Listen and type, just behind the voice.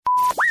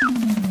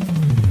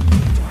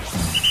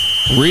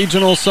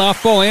Regional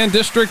softball and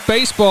district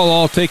baseball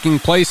all taking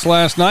place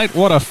last night.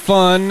 What a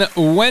fun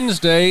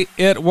Wednesday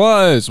it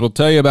was. We'll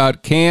tell you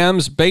about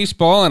Cam's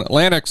baseball and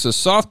Atlantic's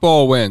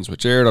softball wins,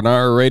 which aired on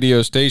our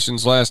radio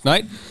stations last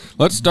night.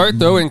 Let's start,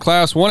 though, in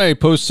Class 1A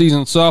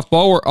postseason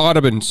softball, where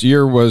Audubon's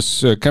year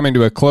was coming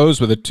to a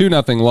close with a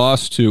 2-0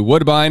 loss to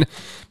Woodbine.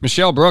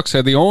 Michelle Brooks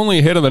had the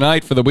only hit of the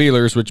night for the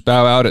Wheelers, which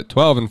bow out at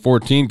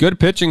 12-14. Good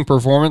pitching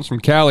performance from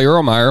Callie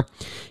Erlmeyer.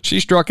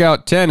 She struck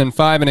out 10 in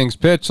 5 innings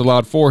pitched,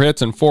 allowed 4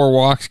 hits and 4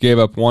 walks, gave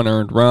up 1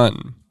 earned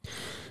run.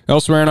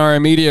 Elsewhere in our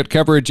immediate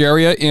coverage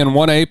area, in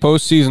 1A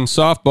postseason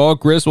softball,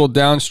 Griswold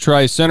downs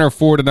Tri-Center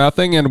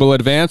 4-0 and will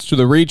advance to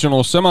the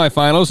regional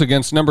semifinals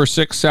against number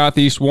 6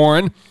 Southeast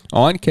Warren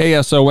on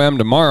KSOM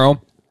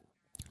tomorrow.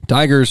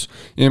 Tigers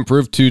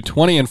improved to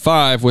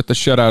 20-5 with the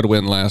shutout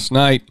win last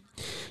night.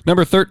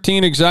 Number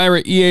 13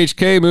 Exira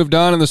EHK moved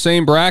on in the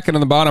same bracket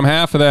in the bottom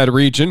half of that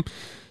region.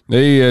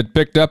 They had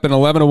picked up an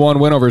 11-1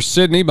 win over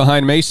Sydney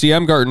behind Macy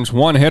Emgarten's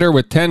one-hitter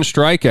with 10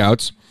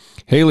 strikeouts.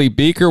 Haley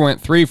Beaker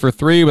went 3 for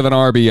 3 with an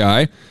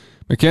RBI.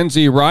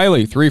 Mackenzie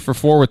Riley 3 for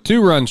 4 with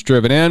 2 runs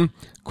driven in.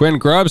 Quinn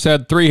Grubbs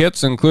had 3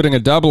 hits, including a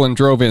double, and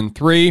drove in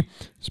 3.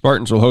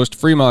 Spartans will host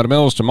Fremont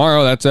Mills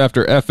tomorrow. That's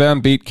after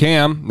FM beat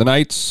Cam. The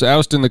Knights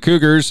ousting the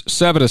Cougars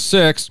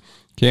 7-6.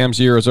 Cam's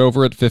year is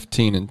over at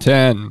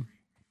 15-10.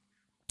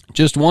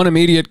 Just one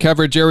immediate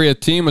coverage area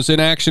team was in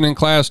action in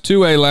Class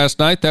 2A last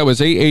night. That was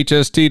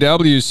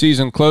AHSTW's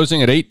season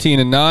closing at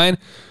 18-9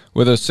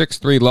 with a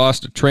 6-3 loss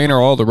to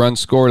Trainer. All the runs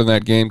scored in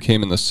that game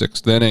came in the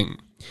 6th inning.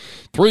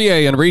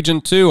 3A in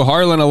Region 2,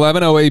 Harlan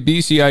 11,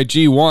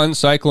 OABCIG 1.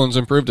 Cyclones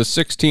improved to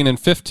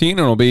 16-15 and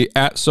will be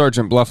at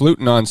Sergeant Bluff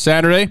Luton on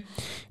Saturday.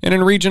 And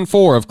in Region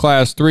 4 of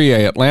Class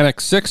 3A, Atlantic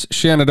 6,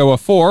 Shenandoah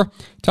 4.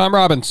 Tom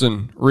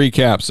Robinson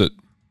recaps it.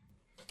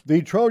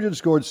 The Trojans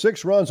scored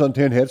 6 runs on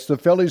 10 hits. The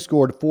Phillies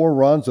scored 4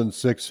 runs on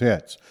 6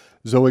 hits.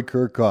 Zoe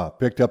Kirchhoff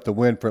picked up the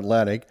win for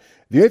Atlantic.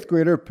 The 8th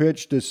grader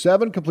pitched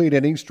 7 complete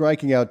innings,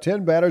 striking out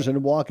 10 batters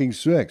and walking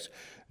 6.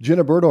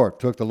 Jenna Burdorf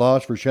took the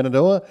loss for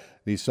Shenandoah.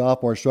 The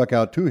sophomore struck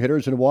out 2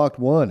 hitters and walked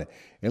 1.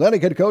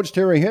 Atlantic head coach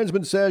Terry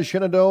Hensman says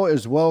Shenandoah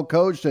is well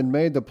coached and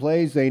made the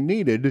plays they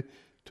needed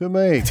to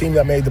make. The team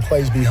that made the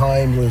plays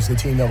behind was the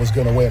team that was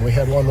going to win. We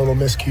had one little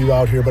miscue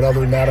out here, but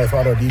other than that, I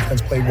thought our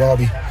defense played well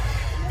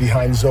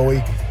behind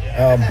Zoe.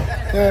 I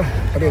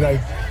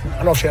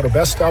don't know if she had her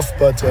best stuff,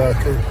 but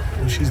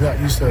she's not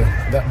used to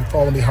that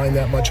falling behind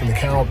that much in the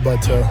count.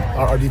 But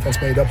our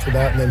defense made up for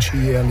that, and then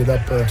she ended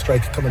up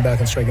coming back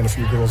and striking a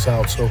few girls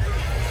out. So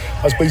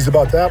I was pleased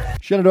about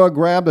that. Shenandoah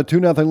grabbed a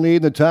 2-0 lead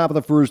in the top of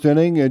the first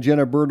inning.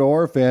 Jenna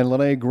Burdorf and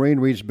Lene Green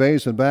reached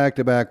base in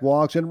back-to-back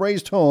walks and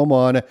raced home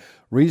on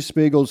Reese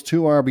Spiegel's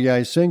 2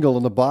 RBI single.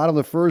 In the bottom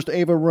of the first,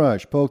 Ava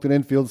Rush poked an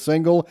infield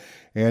single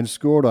and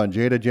scored on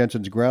Jada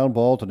Jensen's ground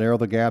ball to narrow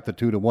the gap to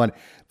 2-1.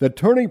 The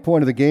turning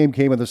point of the game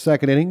came in the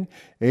second inning.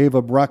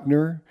 Ava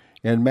Bruckner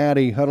and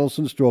Maddie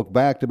Huddleston stroked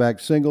back-to-back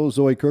singles.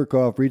 Zoe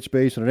Kirchhoff reached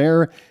base in an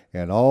error,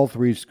 and all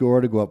 3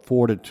 scored to go up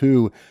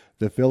 4-2.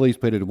 The Phillies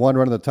plated 1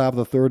 run at the top of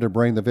the third to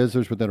bring the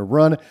visitors within a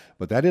run,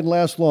 but that didn't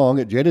last long.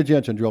 Jada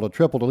Jensen drilled a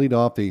triple to lead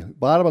off the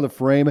bottom of the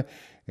frame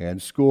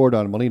and scored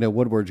on Melina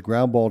Woodward's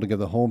ground ball to give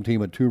the home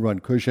team a 2-run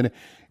cushion.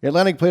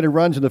 Atlantic plated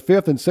runs in the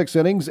 5th and 6th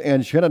innings,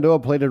 and Shenandoah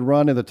plated a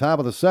run in the top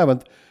of the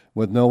 7th.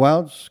 With no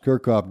outs,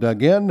 Kirchhoff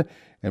dug in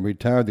and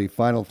retired the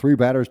final 3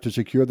 batters to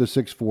secure the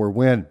 6-4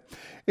 win.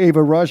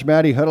 Ava Rush,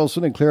 Maddie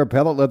Huddleston, and Claire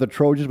Pellet led the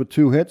Trojans with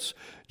 2 hits.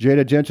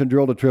 Jada Jensen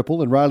drilled a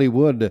triple, and Riley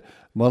Wood,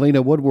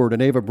 Melina Woodward,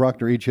 and Ava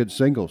Bruckner each hit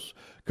singles.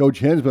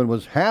 Coach Hensman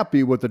was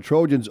happy with the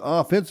Trojans'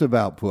 offensive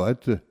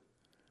output.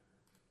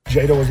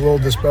 Jada was a little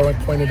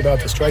disappointed about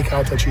the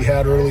strikeout that she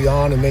had early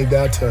on and made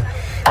that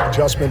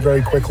adjustment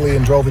very quickly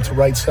and drove it to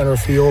right center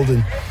field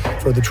and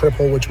for the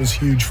triple, which was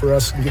huge for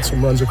us, and get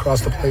some runs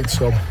across the plate.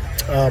 So,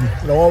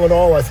 all in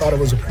all, I thought it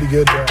was a pretty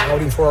good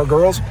outing for our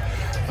girls.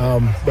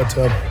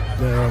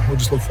 We'll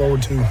just look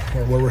forward to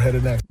where we're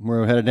headed next.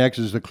 Where we're headed next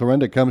is the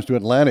Clarinda comes to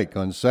Atlantic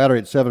on Saturday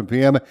at 7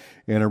 p.m.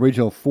 in a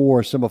Regional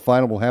 4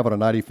 semifinal. We'll have it on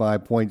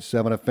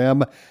 95.7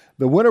 FM.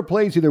 The winner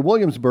plays either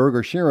Williamsburg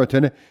or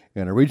Sheraton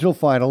in a regional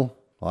final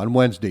on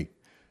Wednesday.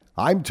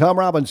 I'm Tom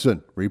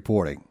Robinson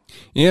reporting.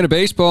 In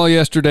baseball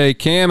yesterday,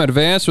 Cam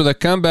advanced with a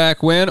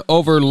comeback win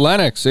over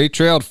Lennox. They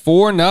trailed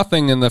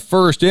 4-0 in the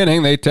first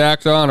inning. They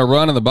tacked on a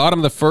run in the bottom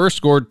of the first,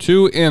 scored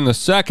 2 in the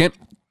second.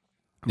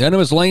 Then it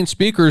was Lane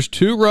Speaker's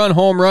 2-run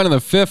home run in the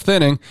 5th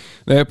inning.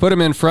 They put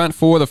him in front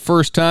for the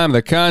first time in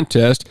the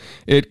contest.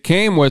 It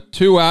came with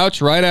 2 outs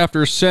right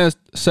after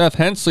Seth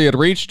Hensley had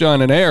reached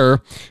on an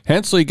error.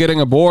 Hensley getting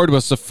aboard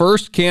was the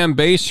first Cam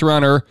base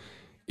runner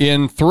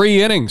in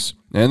 3 innings.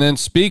 And then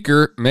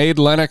Speaker made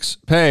Lennox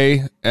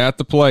pay at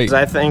the plate.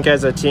 I think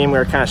as a team we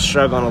were kind of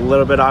struggling a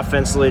little bit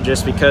offensively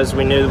just because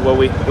we knew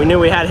we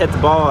had to hit the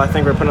ball. I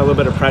think we were putting a little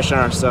bit of pressure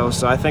on ourselves.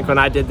 So I think when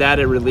I did that,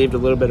 it relieved a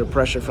little bit of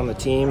pressure from the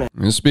team.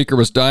 And Speaker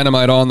was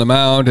dynamite on the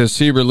mound as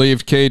he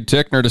relieved Cade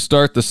Tickner to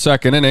start the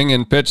second inning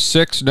and pitched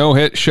 6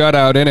 no-hit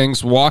shutout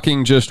innings,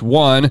 walking just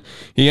 1.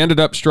 He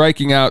ended up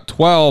striking out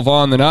 12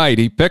 on the night.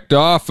 He picked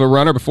off a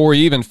runner before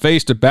he even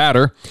faced a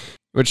batter.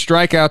 would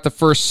strike out the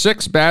first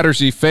 6 batters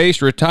he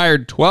faced,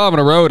 retired 12 in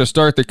a row to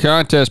start the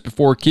contest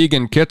before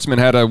Keegan Kitzman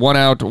had a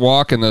 1-out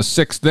walk in the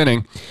 6th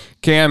inning.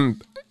 Cam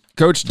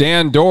coached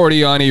Dan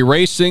Doherty on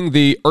erasing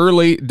the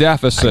early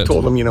deficit. I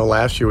told him,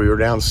 last year we were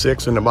down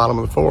 6 in the bottom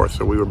of the 4th,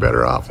 so we were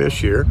better off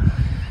this year.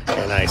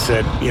 And I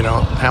said,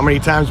 how many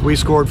times we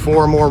scored 4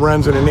 or more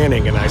runs in an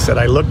inning? And I said,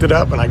 I looked it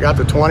up and I got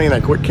to 20 and I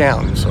quit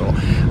counting. So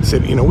I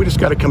said, we just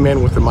got to come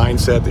in with the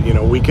mindset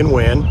that, we can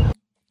win.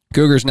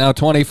 Cougars now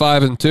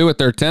 25-2 at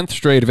their 10th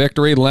straight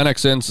victory.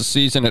 Lennox ends the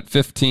season at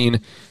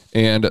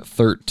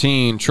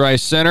 15-13.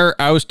 Tri-Center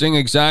ousting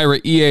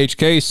Exira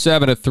EHK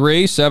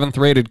 7-3.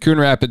 7th-rated Coon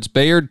Rapids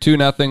Bayard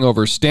 2-0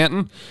 over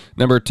Stanton.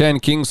 Number 10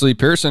 Kingsley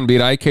Pearson beat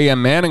IKM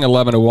Manning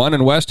 11-1,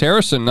 and West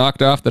Harrison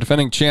knocked off the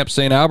defending champ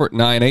St. Albert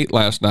 9-8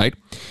 last night.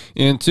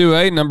 In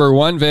 2A, number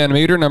 1 Van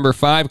Meter, number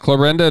 5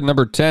 Clarinda, and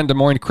number 10 Des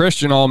Moines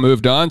Christian all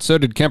moved on. So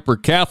did Kemper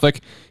Catholic.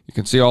 You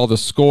can see all the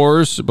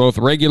scores, both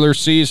regular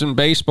season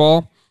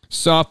baseball,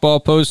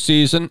 softball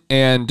postseason,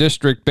 and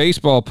district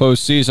baseball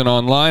postseason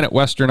online at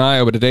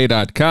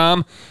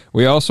westerniowatoday.com.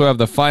 We also have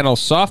the final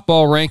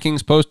softball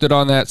rankings posted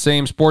on that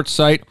same sports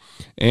site,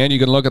 and you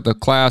can look at the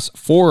Class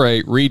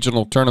 4A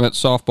regional tournament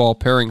softball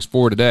pairings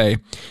for today.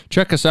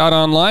 Check us out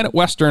online at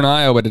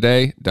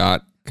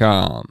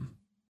westerniowatoday.com.